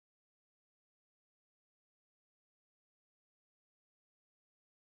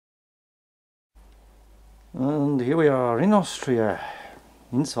And here we are in Austria,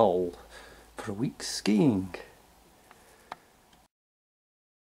 in Soll, for a week skiing.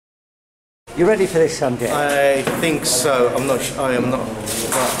 You ready for this, Sanjay? I think so. I'm not sure. I am not.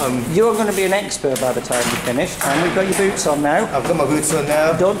 You're going to be an expert by the time you finish. And we've got your boots on now. I've got my boots on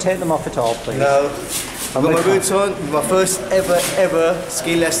now. Don't take them off at all, please. No. I've got my boots on. My first ever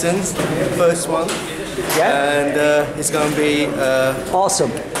ski lessons. First one. Yeah. And it's going to be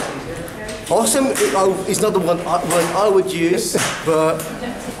awesome. Awesome. It's not the one I would use, but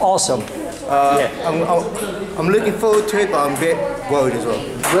awesome. Yeah. I'm looking forward to it, but I'm a bit worried as well.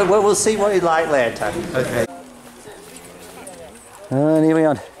 We'll see what you like later. Okay. And here we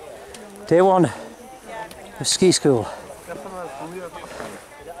are. Day one of ski school.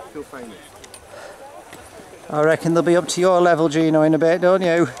 I reckon they'll be up to your level, Gino, in a bit, don't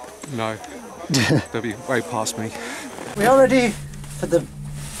you? No. They'll be way past me. We are ready for the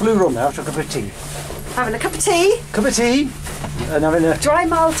blue run now after a cup of tea. Having a cup of tea. Cup of tea. And having a dry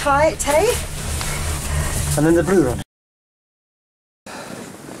mile tea. And then the blue run.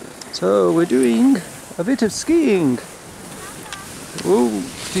 So we're doing a bit of skiing. Ooh,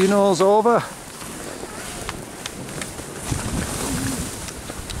 Gino's over.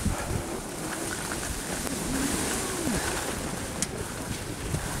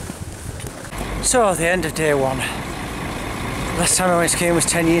 So the end of day one. Last time I went skiing was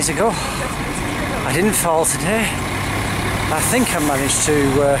 10 years ago. I didn't fall today. I think I managed to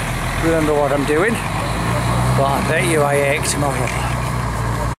remember what I'm doing, but I bet you I ache tomorrow.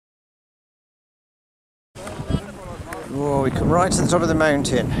 Whoa, we come right to the top of the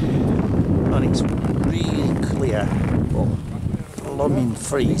mountain and it's really clear, but blooming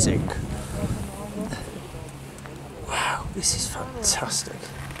freezing. Wow, this is fantastic.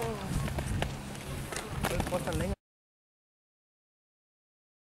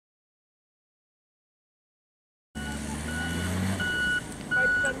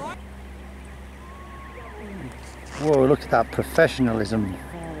 Whoa, look at that professionalism.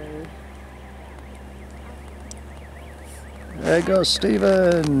 There goes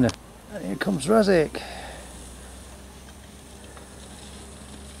Stephen. Here comes Razik.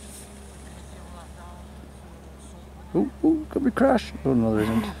 Ooh, could we crash? Oh no, there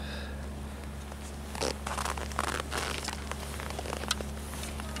isn't.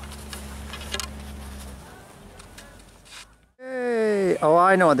 Hey! Oh,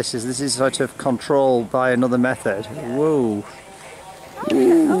 I know what this is. This is sort of controlled by another method. Whoa.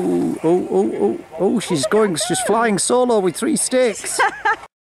 Ooh. Oh, she's flying solo with 3 sticks.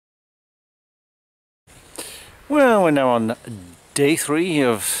 Well, we're now on day 3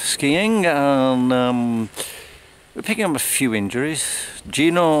 of skiing and we're picking up a few injuries.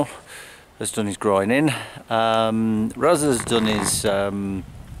 Gino has done his groin in. Raz has done his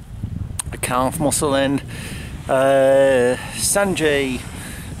calf muscle in. Sanjay,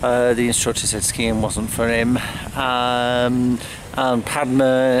 the instructor said skiing wasn't for him. And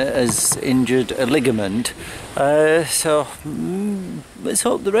Padma has injured a ligament, so let's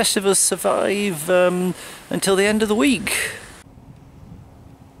hope the rest of us survive until the end of the week.